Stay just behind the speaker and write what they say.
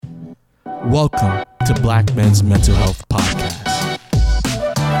Welcome to Black Men's Mental Health Podcast.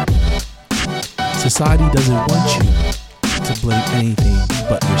 Society doesn't want you to blame anything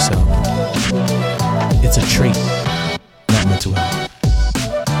but yourself. It's a trait, not mental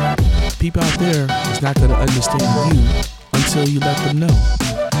health. People out there is not going to understand you until you let them know.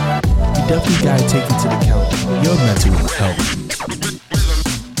 You definitely got to take into account your mental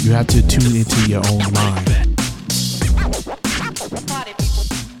health. You have to tune into your own mind.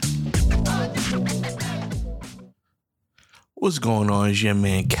 What's going on? It's your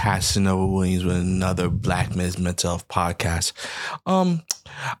man Casanova Williams with another Black Men's Mental Health Podcast.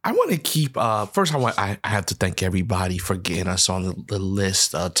 I want to keep first I have to thank everybody for getting us on the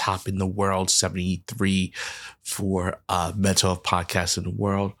list, topping the world 73 for mental health podcasts in the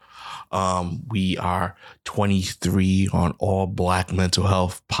world. We are 23 on all Black mental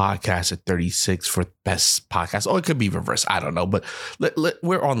health podcasts, at 36 for best podcast. Oh, it could be reverse. I don't know, but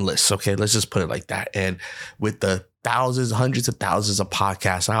we're on lists. Okay, let's just put it like that. And with the thousands, hundreds of thousands of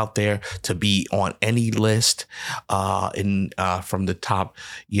podcasts out there, to be on any list from the top,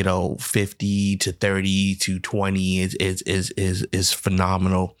 50 to 30 to 20 is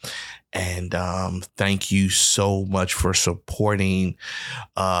phenomenal. And thank you so much for supporting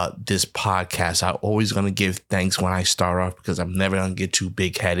this podcast. I'm always going to give thanks when I start off, because I'm never going to get too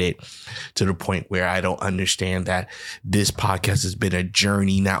big headed to the point where I don't understand that this podcast has been a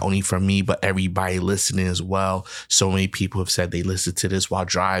journey, not only for me, but everybody listening as well. So many people have said they listen to this while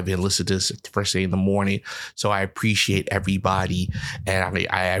driving, listen to this first thing in the morning. So I appreciate everybody. And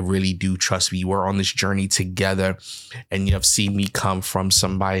I really do. Trust me, we're on this journey together. And you have seen me come from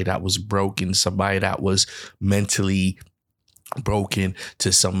somebody that was broken, somebody that was mentally broken,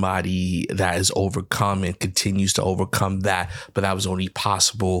 to somebody that has overcome and continues to overcome that. But that was only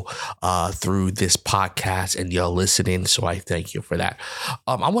possible through this podcast and y'all listening. So I thank you for that.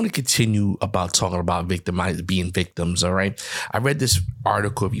 I want to continue about talking about being victims. All right. I read this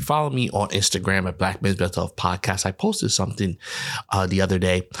article. If you follow me on Instagram at Black Men's Mental Health Podcast, I posted something the other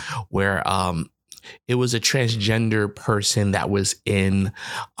day where it was a transgender person that was in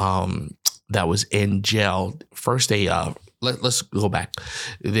jail. First, let's go back.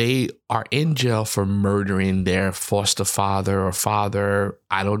 They are in jail for murdering their foster father or father.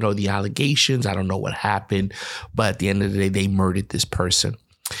 I don't know the allegations. I don't know what happened, but at the end of the day, they murdered this person.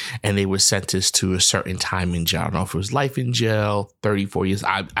 And they were sentenced to a certain time in jail. I don't know if it was life in jail, 34 years.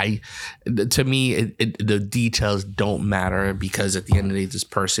 To me, the details don't matter, because at the end of the day, this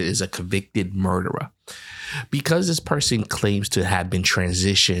person is a convicted murderer. Because this person claims to have been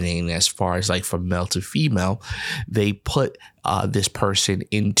transitioning as far as like from male to female, they put this person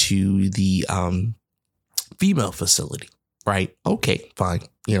into the female facility. Right? Okay, fine.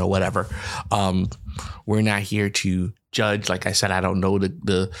 Whatever. We're not here to judge. Like I said, I don't know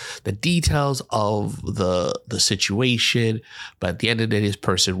the details of the situation, but at the end of the day, this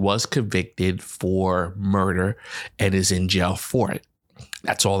person was convicted for murder and is in jail for it.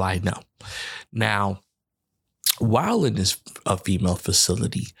 That's all I know. Now, while in this female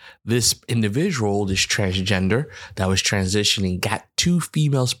facility, this individual, this transgender that was transitioning, got 2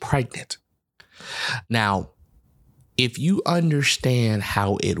 females pregnant. Now, if you understand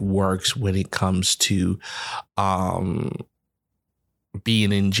how it works when it comes to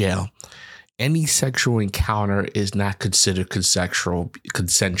being in jail, any sexual encounter is not considered consensual.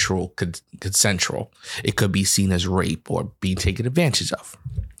 It could be seen as rape or being taken advantage of.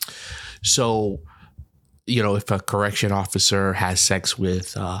 So, if a correction officer has sex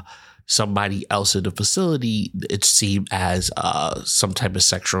with somebody else in the facility, it's seen as some type of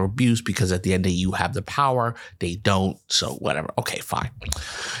sexual abuse, because at the end of the day, you have the power, they don't. So whatever. Okay, fine.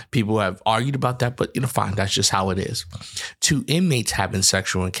 People have argued about that, but fine. That's just how it is. 2 inmates having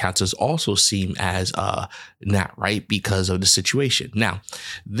sexual encounters also seem as not right because of the situation. Now,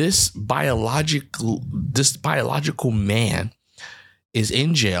 this biological man is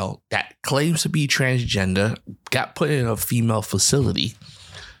in jail that claims to be transgender, got put in a female facility.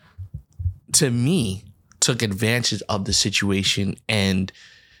 To me, took advantage of the situation and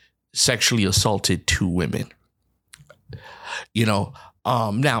sexually assaulted 2 women.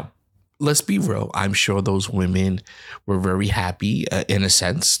 Now, let's be real. I'm sure those women were very happy, in a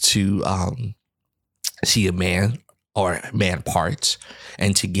sense, to see a man or man parts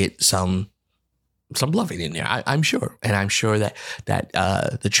and to get some loving in there. I'm sure. And I'm sure that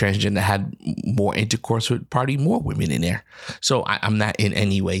the transgender had more intercourse with probably more women in there. So I'm not in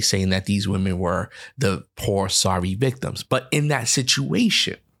any way saying that these women were the poor, sorry victims. But in that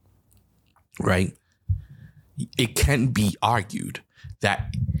situation, right, it can be argued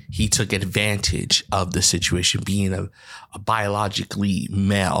that he took advantage of the situation, being a biologically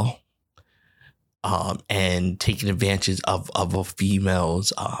male, and taking advantage of a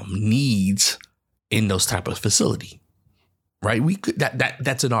female's needs in those type of facility, right? We could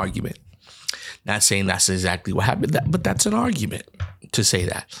that's an argument. Not saying that's exactly what happened, but that's an argument to say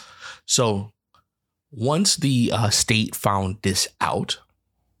that. So once the state found this out,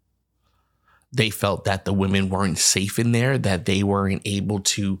 they felt that the women weren't safe in there, that they weren't able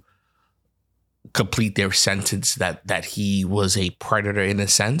to complete their sentence, that he was a predator in a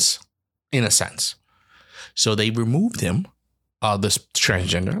sense. So they removed him, this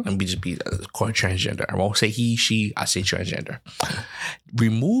transgender. Let me just be called transgender. I won't say he, she, I say transgender.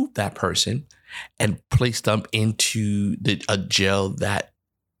 Removed that person and placed them into a jail that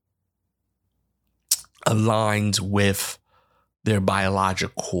aligns with their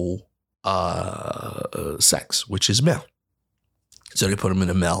biological sex, which is male. So they put them in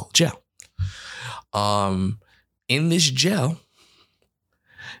a male jail. In this jail,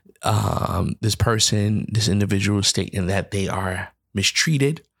 this individual is stating that they are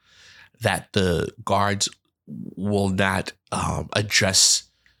mistreated, that the guards will not address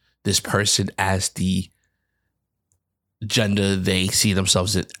this person as the gender they see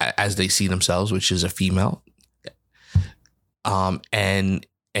themselves as they see themselves, which is a female, and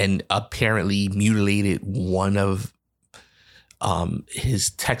apparently mutilated one of his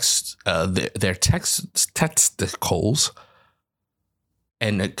their testicles,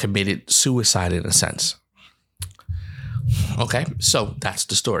 and committed suicide in a sense. Okay, so that's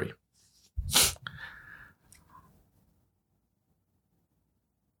the story.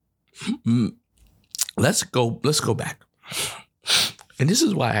 Let's go back. And this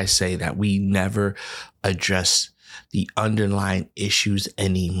is why I say that we never address the underlying issues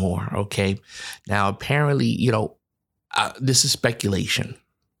anymore. Okay. Now, apparently, this is speculation,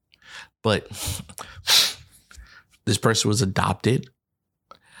 but this person was adopted.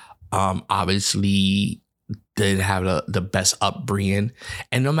 Obviously didn't have the best upbringing.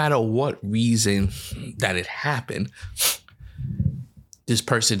 And no matter what reason that it happened, this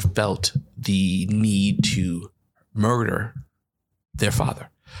person felt the need to murder their father,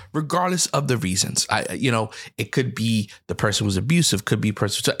 regardless of the reasons. It could be the person was abusive, could be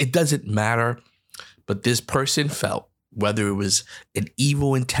person. It doesn't matter. But this person felt, whether it was an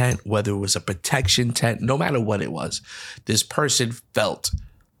evil intent, whether it was a protection intent, no matter what it was, this person felt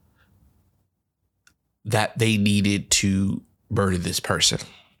that they needed to murder this person.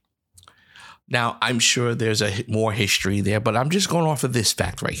 Now, I'm sure there's more history there, but I'm just going off of this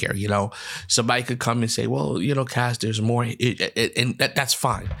fact right here. Somebody could come and say, well, Cass, there's more, and that's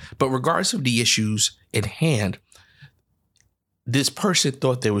fine. But regardless of the issues in hand, this person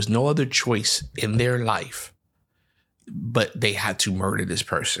thought there was no other choice in their life, but they had to murder this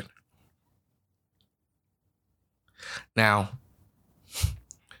person. Now,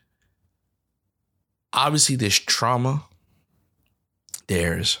 obviously there's trauma.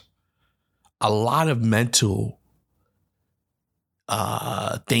 There's a lot of mental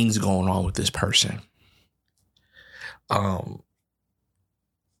things going on with this person. On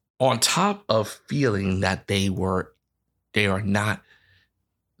top of feeling that they are not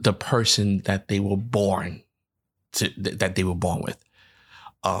the person that they were born with.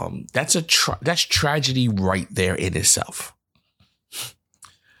 That's tragedy right there in itself.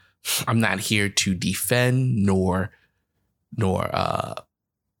 I'm not here to defend nor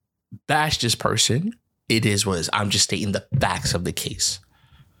bash this person. It is what it is. I'm just stating the facts of the case.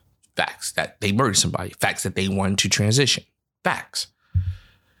 Facts that they murdered somebody. Facts that they wanted to transition. Facts.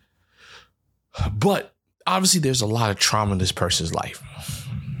 But obviously there's a lot of trauma in this person's life.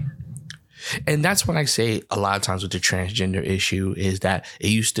 And that's when I say a lot of times with the transgender issue is that it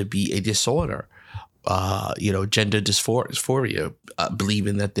used to be a disorder. Gender dysphoria,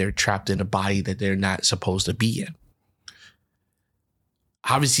 believing that they're trapped in a body that they're not supposed to be in.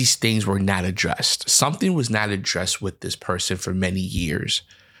 Obviously, things were not addressed. Something was not addressed with this person for many years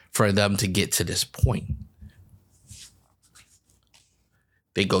for them to get to this point.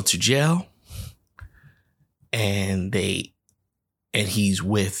 They go to jail and he's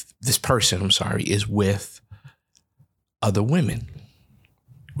with this person, is with other women,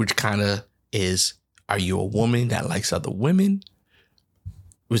 which kind of is, are you a woman that likes other women?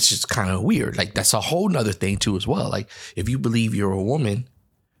 Which is kind of weird. Like, that's a whole nother thing too as well. Like, if you believe you're a woman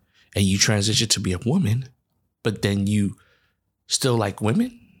and you transition to be a woman, but then you still like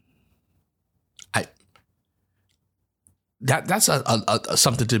women, that's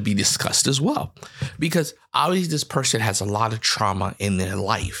something to be discussed as well. Because obviously this person has a lot of trauma in their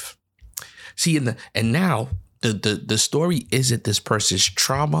life. See, and now the story isn't this person's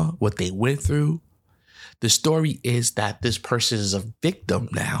trauma, what they went through. The story is that this person is a victim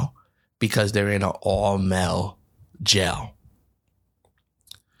now because they're in an all-male jail.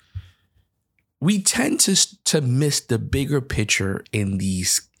 We tend to miss the bigger picture in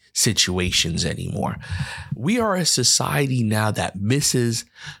these situations anymore. We are a society now that misses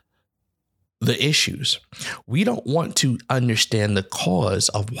the issues. We don't want to understand the cause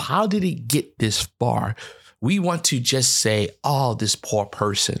of how did it get this far. We want to just say, oh, this poor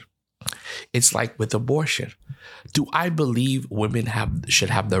person. It's like with abortion. Do I believe women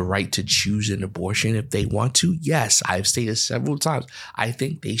should have the right to choose an abortion if they want to? Yes, I've stated several times. I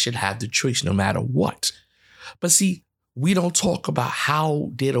think they should have the choice no matter what. But see, we don't talk about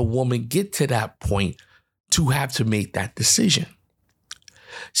how did a woman get to that point to have to make that decision.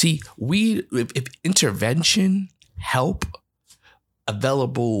 See, if intervention, help,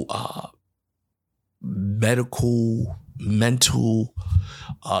 available medical, mental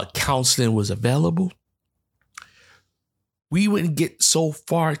counseling was available, we wouldn't get so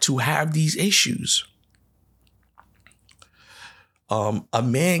far to have these issues. A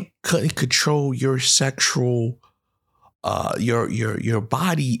man couldn't control your sexual, your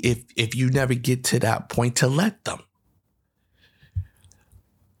body if you never get to that point to let them.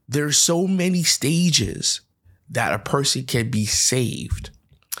 There's so many stages that a person can be saved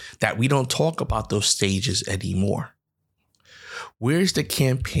that we don't talk about those stages anymore. Where's the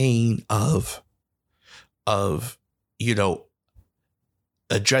campaign of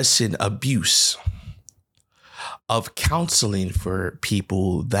addressing abuse, of counseling for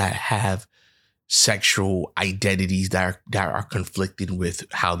people that have sexual identities that are conflicting with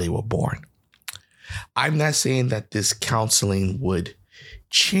how they were born? I'm not saying that this counseling would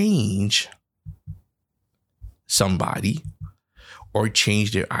change somebody or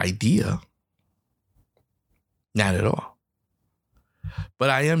change their idea. Not at all. But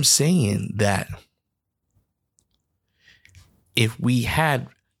I am saying that if we had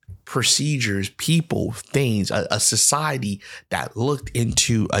procedures, people, things, a society that looked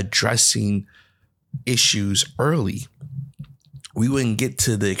into addressing issues early, we wouldn't get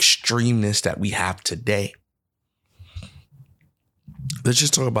to the extremeness that we have today. Let's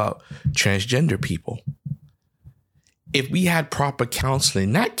just talk about transgender people. If we had proper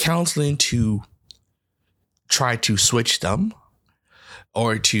counseling, not counseling to try to switch them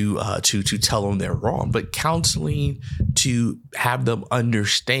or to tell them they're wrong, but counseling to have them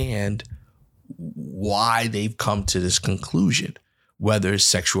understand why they've come to this conclusion, whether it's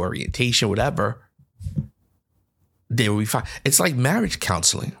sexual orientation, whatever, they will be fine. It's like marriage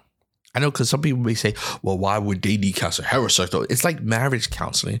counseling. I know, because some people may say, well, why would they need counseling? Heterosexual. It's like marriage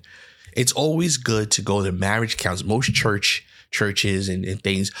counseling. It's always good to go to marriage counseling. Most churches and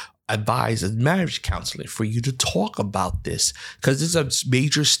things advise marriage counseling for you to talk about this, because it's a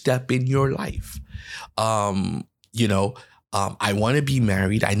major step in your life. I want to be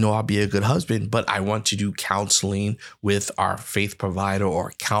married. I know I'll be a good husband, but I want to do counseling with our faith provider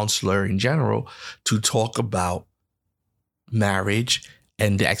or counselor in general to talk about marriage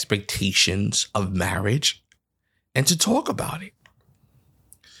and the expectations of marriage and to talk about it.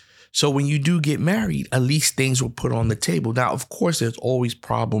 So when you do get married, at least things will put on the table. Now, of course, there's always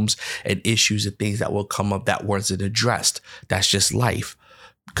problems and issues and things that will come up that wasn't addressed. That's just life,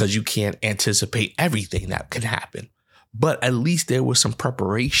 because you can't anticipate everything that can happen. But at least there was some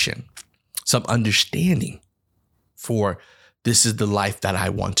preparation, some understanding for this is the life that I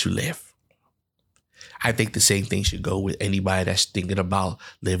want to live. I think the same thing should go with anybody that's thinking about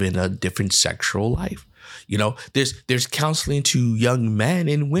living a different sexual life. There's counseling to young men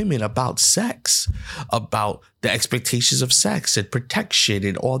and women about sex, about the expectations of sex and protection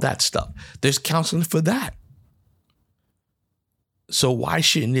and all that stuff. There's counseling for that. So why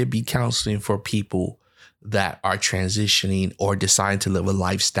shouldn't there be counseling for people that are transitioning or deciding to live a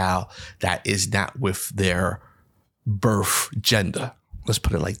lifestyle that is not with their birth gender? Let's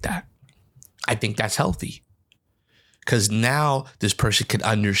put it like that. I think that's healthy, because now this person can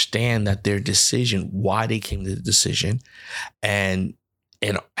understand that their decision, why they came to the decision, and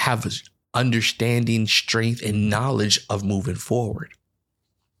have understanding, strength, and knowledge of moving forward.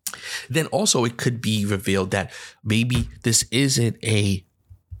 Then also it could be revealed that maybe this isn't I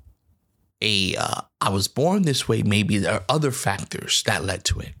was born this way. Maybe there are other factors that led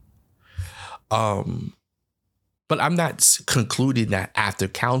to it. But I'm not concluding that after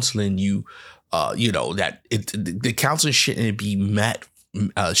counseling the counseling shouldn't be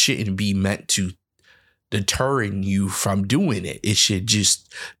meant to deterring you from doing it. It should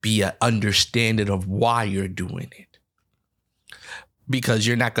just be an understanding of why you're doing it, because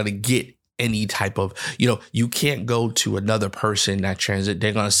you're not going to get any type of, you can't go to another person that transit.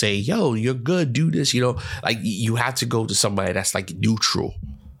 They're going to say, yo, you're good, do this, like you have to go to somebody that's like neutral.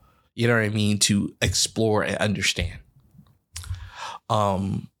 you know what I mean, to explore and understand.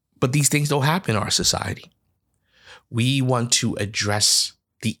 But these things don't happen in our society. We want to address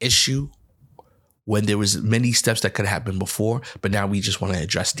the issue when there was many steps that could happen before, but now we just want to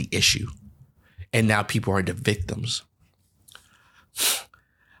address the issue. And now people are the victims.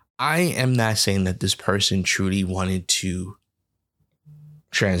 I am not saying that this person truly wanted to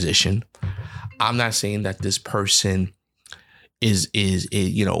transition. I'm not saying that this person is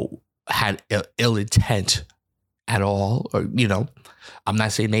had ill intent at all, or, I'm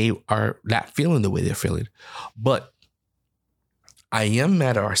not saying they are not feeling the way they're feeling, but I am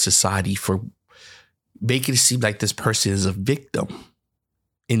mad at our society for making it seem like this person is a victim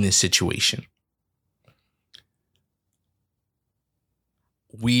in this situation.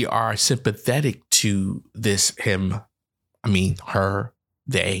 We are sympathetic to her,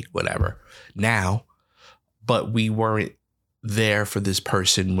 they, whatever, now, but we weren't there for this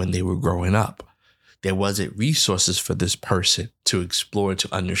person when they were growing up. There wasn't resources for this person to explore,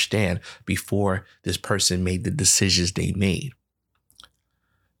 to understand before this person made the decisions they made.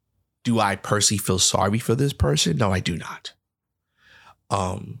 Do I personally feel sorry for this person? No, I do not.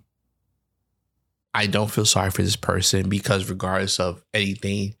 I don't feel sorry for this person because regardless of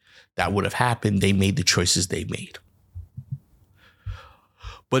anything that would have happened, they made the choices they made.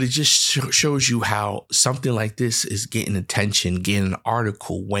 But it just shows you how something like this is getting attention, getting an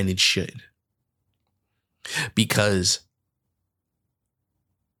article when it should. Because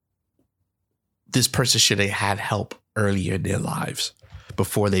this person should have had help earlier in their lives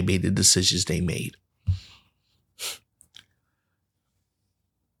before they made the decisions they made.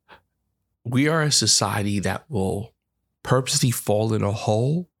 We are a society that will purposely fall in a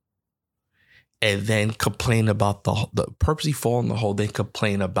hole and then complain about the purposely fall in the hole, then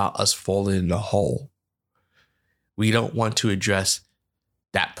complain about us falling in the hole. We don't want to address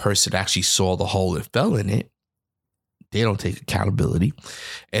that person actually saw the hole and fell in it. They don't take accountability.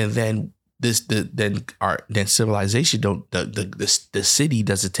 And then then civilization the city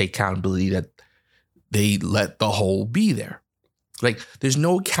doesn't take accountability that they let the hole be there. Like, there's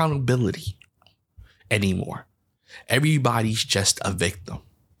no accountability anymore. Everybody's just a victim.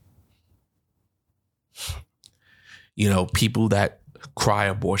 People that cry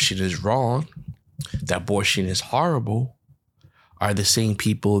abortion is wrong, that abortion is horrible, are the same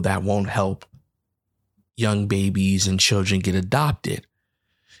people that won't help young babies and children get adopted.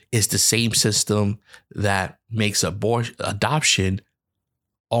 It's the same system that makes adoption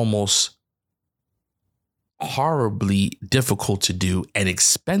almost horribly difficult to do and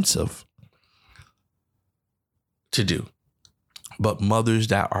expensive to do. But mothers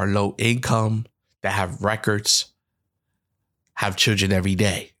that are low income, that have records, have children every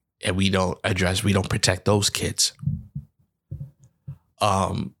day, and we don't protect those kids.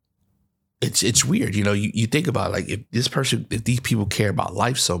 It's weird. You think about, like, if these people care about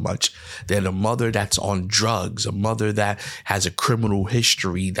life so much, then a mother that's on drugs, a mother that has a criminal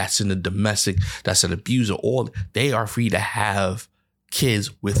history, that's in a domestic, that's an abuser, all they are free to have kids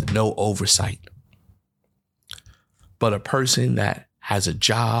with no oversight. But a person that has a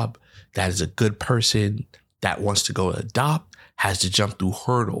job, that is a good person, that wants to go adopt, has to jump through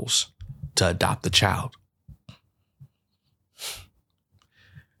hurdles to adopt the child.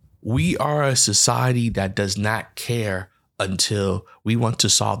 We are a society that does not care until we want to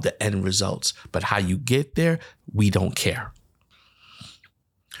solve the end results. But how you get there, we don't care.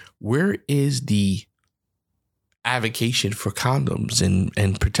 Where is the advocacy for condoms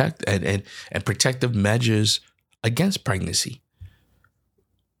and protective measures against pregnancy?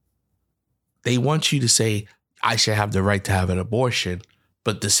 They want you to say, I should have the right to have an abortion,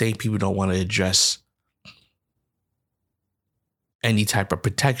 but the same people don't want to address any type of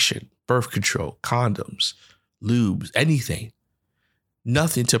protection, birth control, condoms, lubes, anything.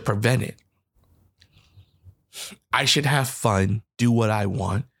 Nothing to prevent it. I should have fun, do what I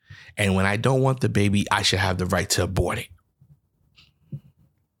want, and when I don't want the baby, I should have the right to abort it.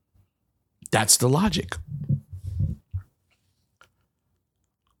 That's the logic.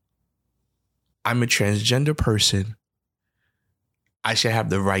 I'm a transgender person. I should have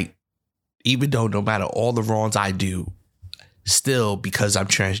the right, even though no matter all the wrongs I do, still, because I'm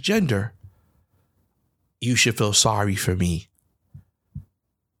transgender, you should feel sorry for me.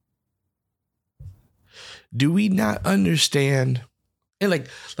 Do we not understand? And like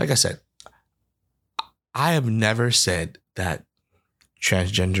I said, I have never said that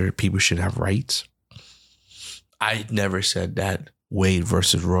transgender people should have rights. I never said that Wade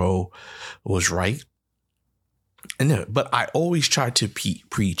versus Roe was right. But I always try to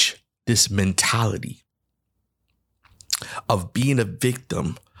preach this mentality of being a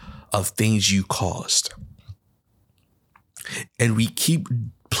victim of things you caused. And we keep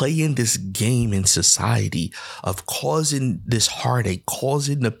playing this game in society of causing this heartache,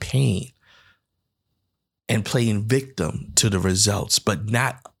 causing the pain, and playing victim to the results, but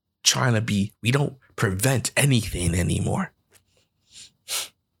not trying to we don't prevent anything anymore.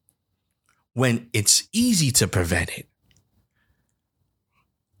 When it's easy to prevent it.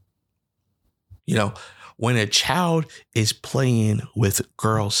 You know, when a child is playing with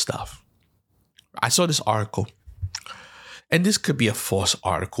girl stuff. I saw this article, and this could be a false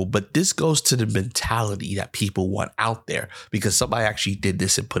article, but this goes to the mentality that people want out there, because somebody actually did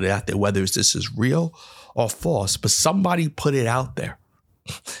this and put it out there, whether this is real or false, but somebody put it out there,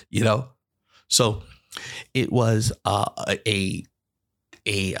 you know? So it was a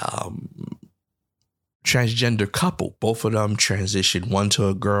transgender couple. Both of them transitioned, one to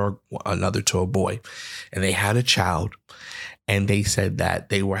a girl, another to a boy, and they had a child. And they said that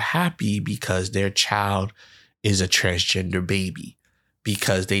they were happy because their child is a transgender baby,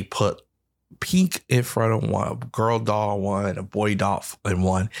 because they put pink in front of one, a girl doll one, a boy doll in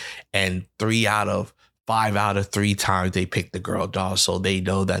one, and 5 out of 3 times they pick the girl doll. So they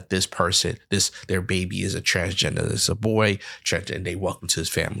know that this person, their baby is a transgender. It's a boy transgender, and they welcome to his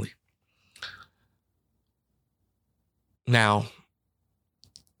family. Now,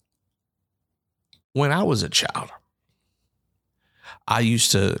 when I was a child, I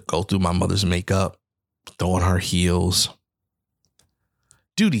used to go through my mother's makeup, throw on her heels,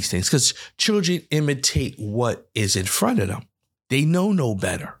 do these things, because children imitate what is in front of them. They know no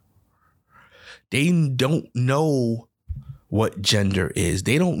better. They don't know what gender is.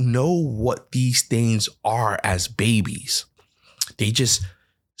 They don't know what these things are as babies. They just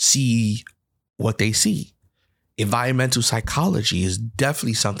see what they see. Environmental psychology is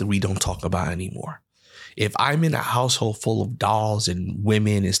definitely something we don't talk about anymore. If I'm in a household full of dolls and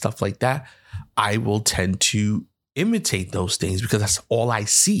women and stuff like that, I will tend to imitate those things because that's all I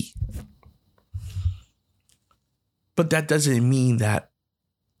see. But that doesn't mean that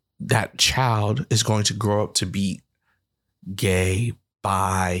that child is going to grow up to be gay,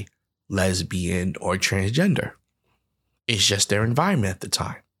 bi, lesbian, or transgender. It's just their environment at the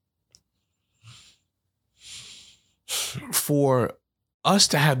time. For us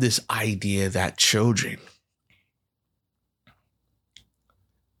to have this idea that children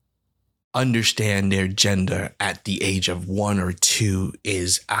understand their gender at the age of 1 or 2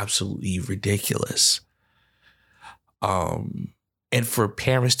 is absolutely ridiculous. And for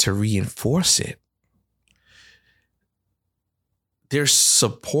parents to reinforce it, there's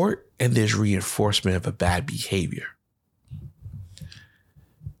support and there's reinforcement of a bad behavior.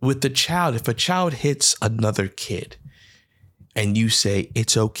 With the child, if a child hits another kid and you say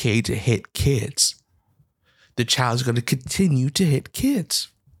it's okay to hit kids, the child's going to continue to hit kids.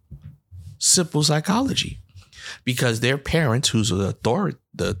 Simple psychology. Because their parents, who's the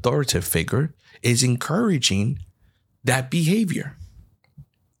authoritative figure, is encouraging that behavior.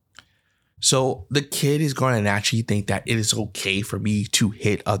 So the kid is going to naturally think that it is okay for me to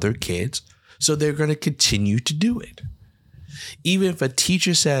hit other kids. So they're going to continue to do it. Even if a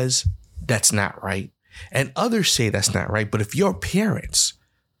teacher says that's not right and others say that's not right. But if your parents,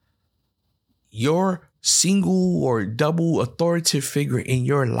 your single or double authoritative figure in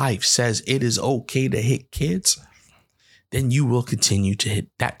your life says it is okay to hit kids, then you will continue to hit.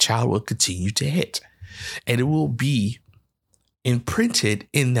 That child will continue to hit. And it will be imprinted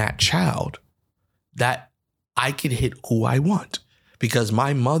in that child that I can hit who I want because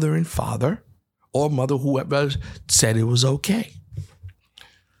my mother and father or mother, whoever, said it was okay.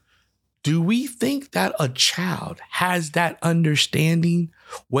 Do we think that a child has that understanding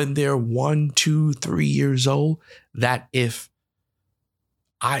when they're 1, 2, 3 years old, that if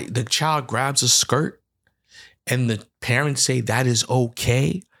the child grabs a skirt and the parents say that is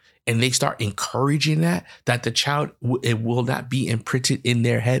okay, and they start encouraging that the child, it will not be imprinted in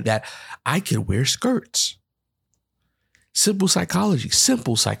their head that I can wear skirts? Simple psychology.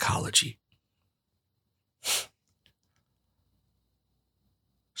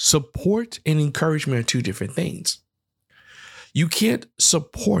 Support and encouragement are 2 different things. You can't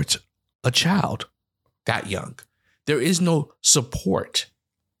support a child that young. There is no support.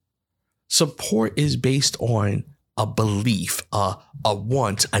 Support is based on a belief, a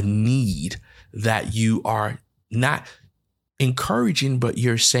want, a need that you are not encouraging, but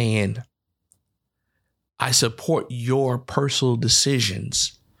you're saying, I support your personal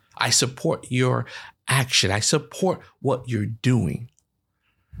decisions. I support your action. I support what you're doing.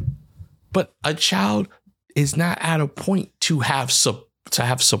 But a child is not at a point to have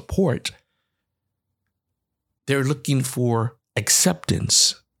support. They're looking for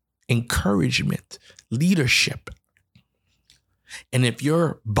acceptance encouragement, leadership. And if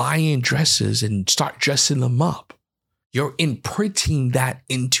you're buying dresses and start dressing them up, you're imprinting that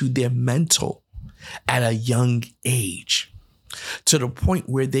into their mental at a young age, to the point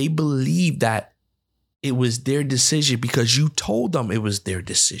where they believe that it was their decision because you told them it was their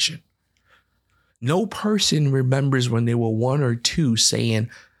decision. No person remembers when they were 1 or 2 saying,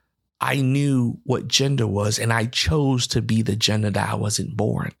 I knew what gender was and I chose to be the gender that I wasn't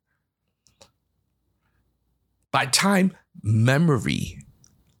born. By the time memory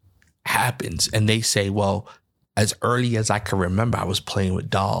happens and they say, well, as early as I can remember, I was playing with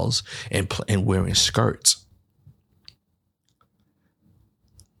dolls and wearing skirts.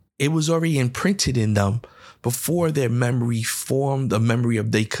 It was already imprinted in them before their memory formed, the memory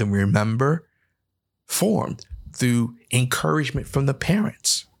of they can remember formed through encouragement from the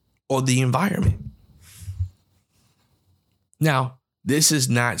parents or the environment. Now, this is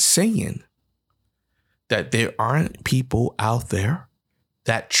not saying that there aren't people out there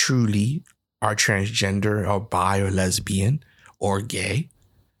that truly are transgender or bi or lesbian or gay,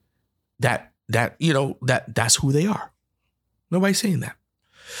 that's who they are. Nobody's saying that.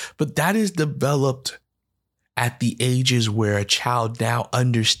 But that is developed at the ages where a child now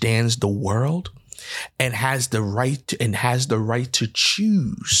understands the world and has the right to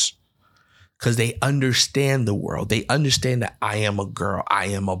choose, because they understand the world. They understand that I am a girl, I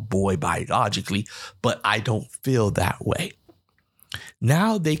am a boy biologically, but I don't feel that way.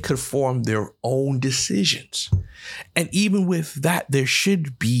 Now they could form their own decisions. And even with that, there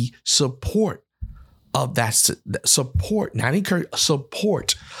should be support of that support, not encourage,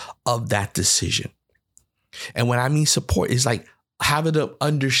 support of that decision. And when I mean support, is like having to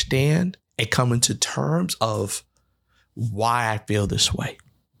understand and come into terms of why I feel this way.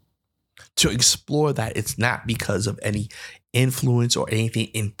 To explore that it's not because of any influence or anything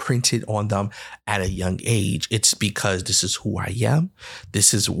imprinted on them at a young age. It's because this is who I am.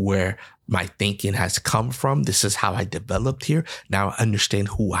 This is where my thinking has come from. This is how I developed here. Now I understand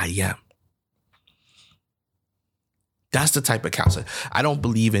who I am. That's the type of counseling. I don't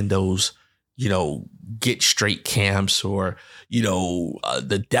believe in those, get straight camps or,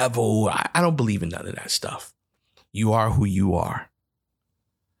 the devil. I don't believe in none of that stuff. You are who you are.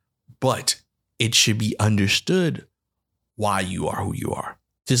 But it should be understood why you are who you are.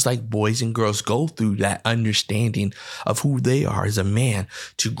 Just like boys and girls go through that understanding of who they are as a man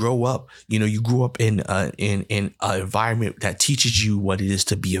to grow up. You grew up in an environment that teaches you what it is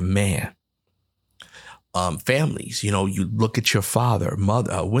to be a man. Families, you look at your father,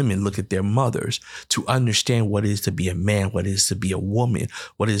 mother, women look at their mothers to understand what it is to be a man, what it is to be a woman,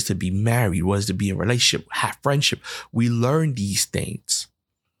 what it is to be married, what it is to be in a relationship, have friendship. We learn these things.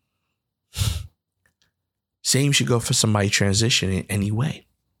 Same should go for somebody transitioning anyway.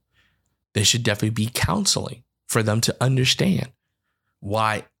 There should definitely be counseling for them to understand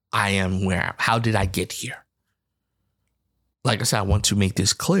why I am where I am. How did I get here? Like I said, I want to make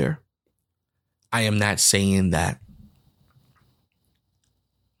this clear. I am not saying that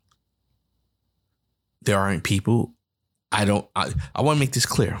there aren't people. I want to make this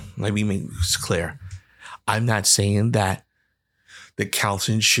clear. Let me make this clear. I'm not saying that the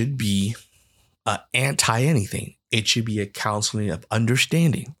counseling should be anti anything. It should be a counseling of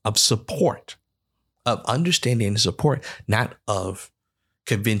understanding, of support, of understanding and support, not of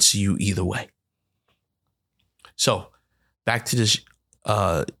convince you either way. So back to this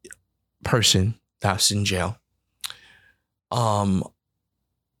person that's in jail,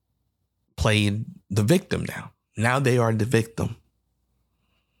 playing the victim now. Now they are the victim.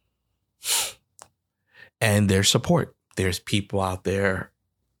 And their support. There's people out there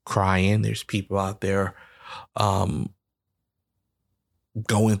crying. There's people out there going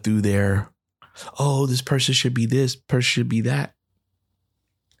through their, this person should be this, person should be that.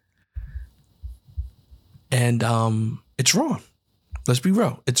 And it's wrong. Let's be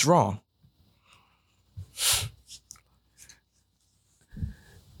real. It's wrong.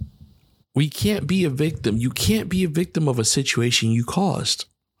 We can't be a victim. You can't be a victim of a situation you caused.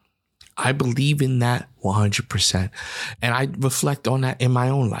 I believe in that 100%. And I reflect on that in my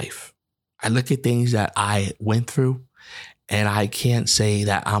own life. I look at things that I went through and I can't say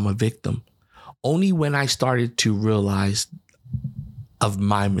that I'm a victim. Only when I started to realize of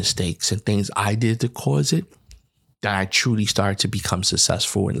my mistakes and things I did to cause it, that I truly started to become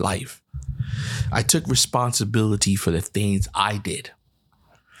successful in life. I took responsibility for the things I did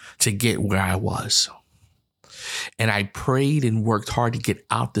to get where I was. And I prayed and worked hard to get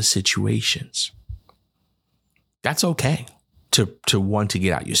out the situations. That's okay to want to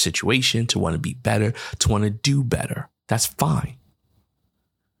get out your situation, to want to be better, to want to do better. That's fine.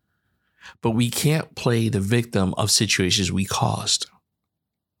 but we can't play the victim of situations we caused.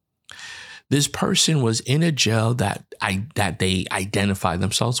 This person was in a jail that they identified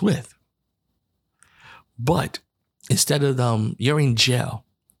themselves with. But instead of them, you're in jail.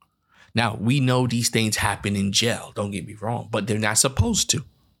 Now, we know these things happen in jail, don't get me wrong, but they're not supposed to.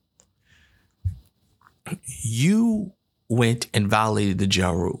 You went and violated the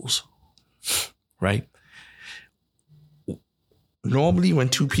jail rules, right? Normally, when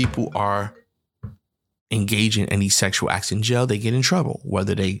two people are engaged in any sexual acts in jail, they get in trouble.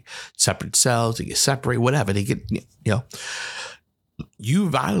 Whether they separate cells, they get separated, whatever. They get, you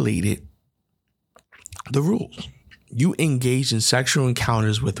violated the rules. You engaged in sexual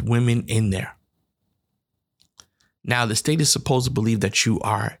encounters with women in there. Now, the state is supposed to believe that you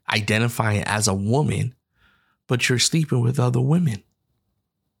are identifying as a woman, but you're sleeping with other women.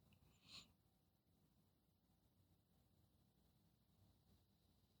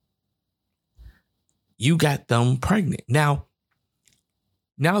 You got them pregnant. Now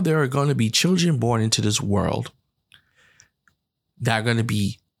there are going to be children born into this world that are going to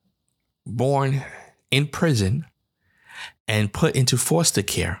be born in prison and put into foster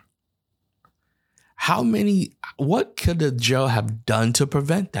care. What could the jail have done to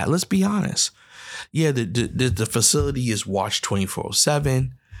prevent that? Let's be honest. Yeah, the facility is watched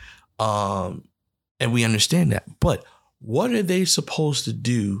 24/7. And we understand that. But what are they supposed to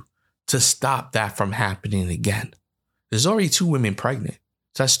do to stop that from happening again? There's already 2 women pregnant.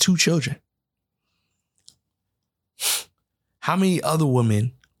 So that's 2 children. How many other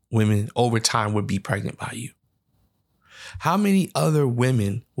women over time would be pregnant by you? How many other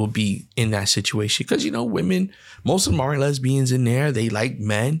women will be in that situation? Because, women, most of them aren't lesbians in there. They like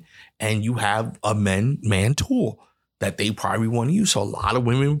men, and you have a man tool that they probably want to use. So a lot of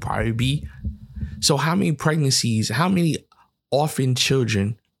women would probably be. So how many pregnancies, how many orphan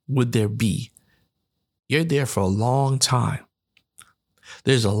children would there be? You're there for a long time.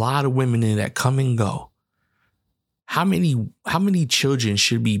 There's a lot of women in that come and go. How many children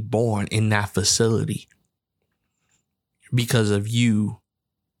should be born in that facility because of you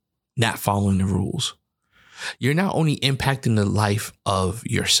not following the rules? You're not only impacting the life of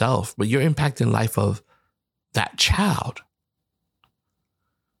yourself, but you're impacting the life of that child.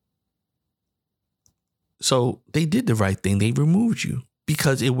 So they did the right thing. They removed you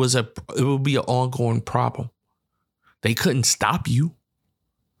because it would be an ongoing problem. They couldn't stop you.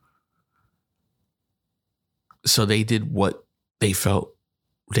 So they did what they felt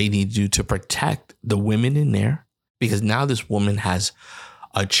they needed to do to protect the women in there, because now this woman has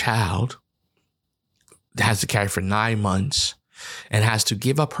a child that has to carry for 9 months and has to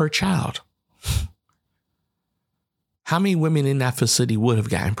give up her child. How many women in that facility would have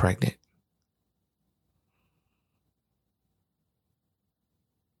gotten pregnant?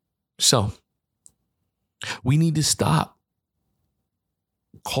 So we need to stop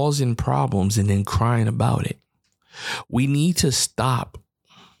causing problems and then crying about it. We need to stop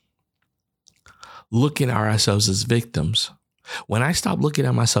looking at ourselves as victims. When I stopped looking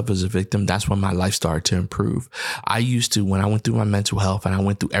at myself as a victim, that's when my life started to improve. I used to, when I went through my mental health and I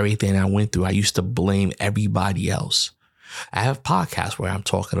went through everything I went through, I used to blame everybody else. I have podcasts where I'm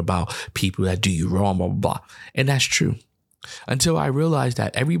talking about people that do you wrong, blah, blah, blah. And that's true. Until I realized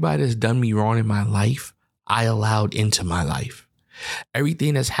that everybody that's done me wrong in my life, I allowed into my life.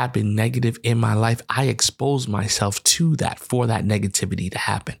 Everything that's happened negative in my life, I exposed myself to that, for that negativity to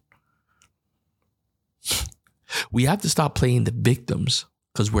happen. We have to stop playing the victims,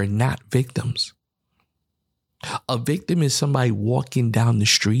 because we're not victims. A victim is somebody walking down the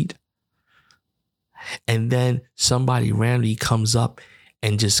street and then somebody randomly comes up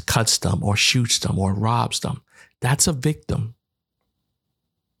and just cuts them or shoots them or robs them. That's a victim.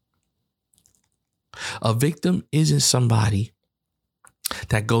 A victim isn't somebody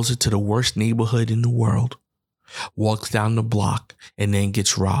that goes into the worst neighborhood in the world, walks down the block, and then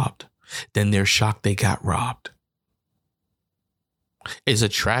gets robbed. Then they're shocked they got robbed. It's a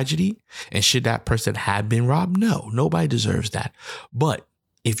tragedy. And should that person have been robbed? No, nobody deserves that. But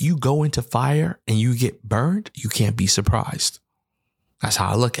if you go into fire and you get burned, you can't be surprised. That's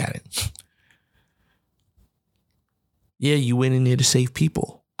how I look at it. Yeah, you went in there to save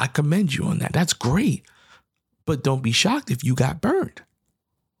people. I commend you on that. That's great. But don't be shocked if you got burned.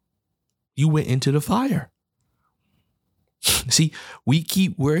 You went into the fire. See,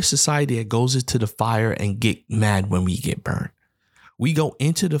 we're a society that goes into the fire and get mad when we get burned. We go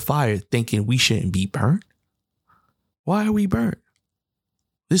into the fire thinking we shouldn't be burned. Why are we burned?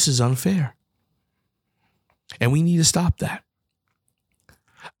 This is unfair. And we need to stop that.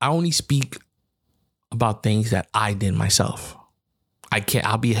 I only speak about things that I did myself.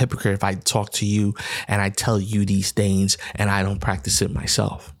 I'll be a hypocrite if I talk to you and I tell you these things and I don't practice it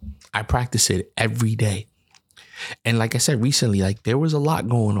myself. I practice it every day. And like I said recently, like there was a lot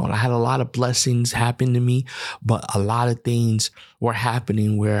going on. I had a lot of blessings happen to me, but a lot of things were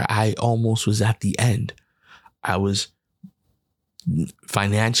happening where I almost was at the end. I was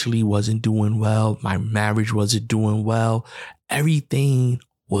financially wasn't doing well. My marriage wasn't doing well. Everything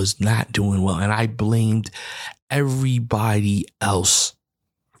was not doing well. And I blamed everybody else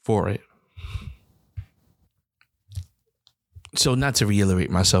for it. So not to reiterate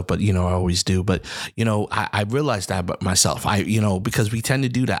myself, but, I always do. But, I realized that about myself, because we tend to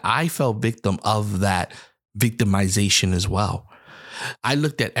do that. I fell victim of that victimization as well. I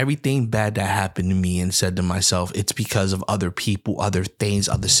looked at everything bad that happened to me and said to myself, it's because of other people, other things,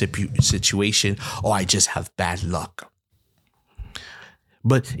 other situation, or I just have bad luck.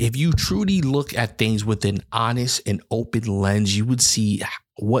 But if you truly look at things with an honest and open lens, you would see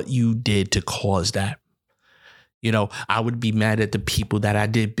what you did to cause that. I would be mad at the people that I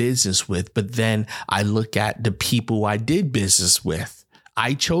did business with, but then I look at the people I did business with.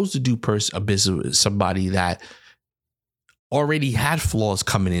 I chose to do a business with somebody that already had flaws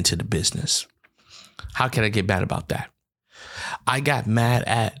coming into the business. How can I get mad about that? I got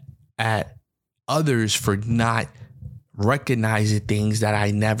mad at others for not recognizing things that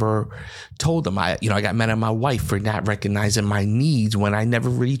I never told them. I got mad at my wife for not recognizing my needs when I never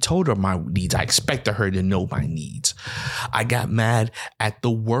really told her my needs. I expected her to know my needs. I got mad at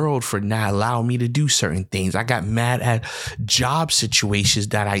the world for not allowing me to do certain things. I got mad at job situations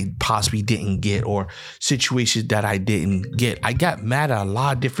that I possibly didn't get or situations that I didn't get. I got mad at a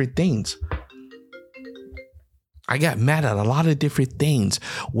lot of different things. I got mad at a lot of different things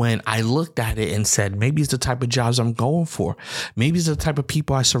when I looked at it and said, maybe it's the type of jobs I'm going for. Maybe it's the type of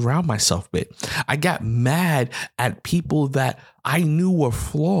people I surround myself with. I got mad at people that I knew were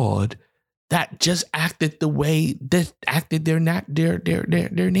flawed that just acted the way that acted their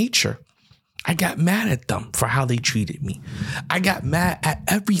nature. I got mad at them for how they treated me. I got mad at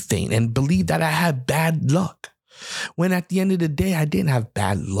everything and believed that I had bad luck. When at the end of the day, I didn't have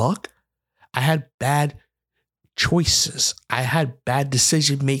bad luck. I had bad choices. I had bad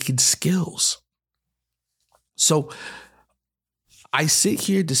decision-making skills. So I sit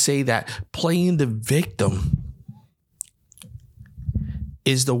here to say that playing the victim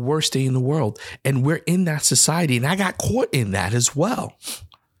is the worst thing in the world. And we're in that society. And I got caught in that as well.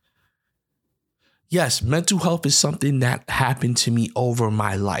 Yes, mental health is something that happened to me over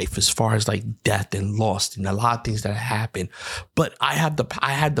my life as far as like death and loss and a lot of things that happened. But I had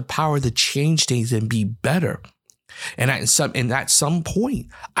the power to change things and be better. And at some point,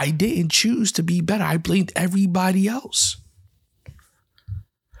 I didn't choose to be better. I blamed everybody else.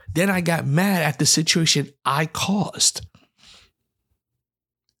 Then I got mad at the situation I caused.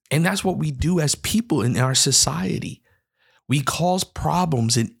 And that's what we do as people in our society. We cause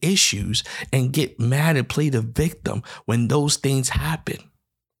problems and issues and get mad and play the victim when those things happen.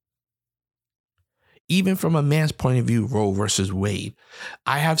 Even from a man's point of view, Roe versus Wade,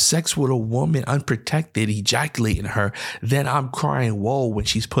 I have sex with a woman unprotected, ejaculating her, then I'm crying whoa when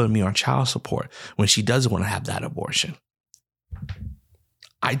she's putting me on child support, when she doesn't want to have that abortion.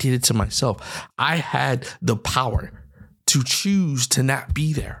 I did it to myself. I had the power to choose to not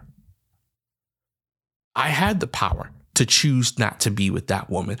be there. I had the power to choose not to be with that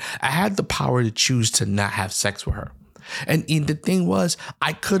woman. I had the power to choose to not have sex with her. And the thing was,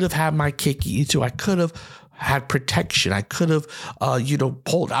 I could have had my cake eaten too. I could have had protection. I could have,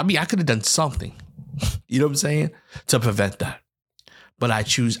 pulled. I could have done something, you know what I'm saying, to prevent that. But I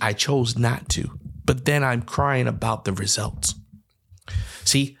chose not to. But then I'm crying about the results.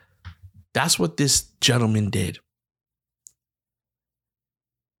 See, that's what this gentleman did.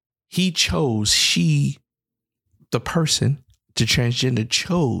 He chose, the person, the transgender,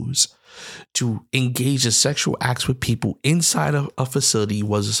 chose to engage in sexual acts with people inside of a facility he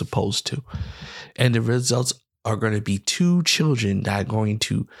wasn't supposed to. And the results are going to be 2 children that are going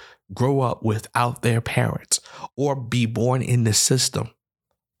to grow up without their parents or be born in the system.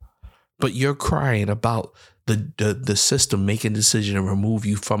 But you're crying about the system making a decision to remove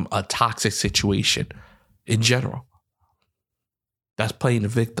you from a toxic situation in general. That's playing the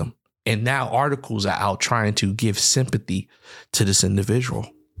victim. And now articles are out trying to give sympathy to this individual.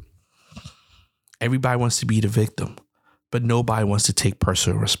 Everybody wants to be the victim, but nobody wants to take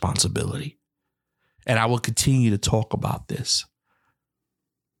personal responsibility. And I will continue to talk about this.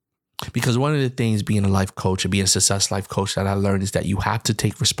 Because one of the things being a life coach and being a success life coach that I learned is that you have to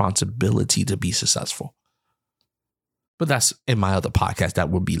take responsibility to be successful. But that's in my other podcast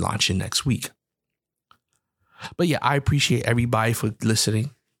that will be launching next week. But yeah, I appreciate everybody for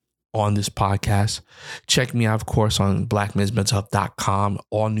listening on this podcast. Check me out, of course, on blackmensmentalhealth.com.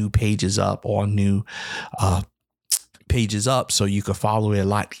 All new pages up, all new pages up, so you can follow it a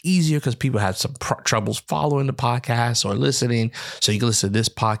lot easier, because people have some troubles following the podcast or listening. So you can listen to this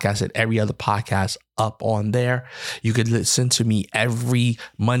podcast and every other podcast up on there. You could listen to me every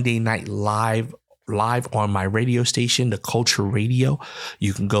Monday night live on my radio station, the Culture Radio.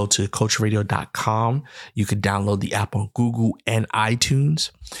 You can go to cultureradio.com. You can download the app on Google and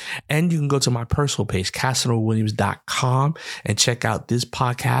iTunes. And you can go to my personal page, CasanovWilliams.com, and check out this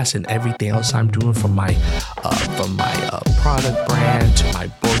podcast and everything else I'm doing from my product brand to my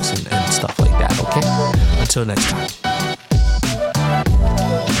books and stuff like that. Okay. Until next time.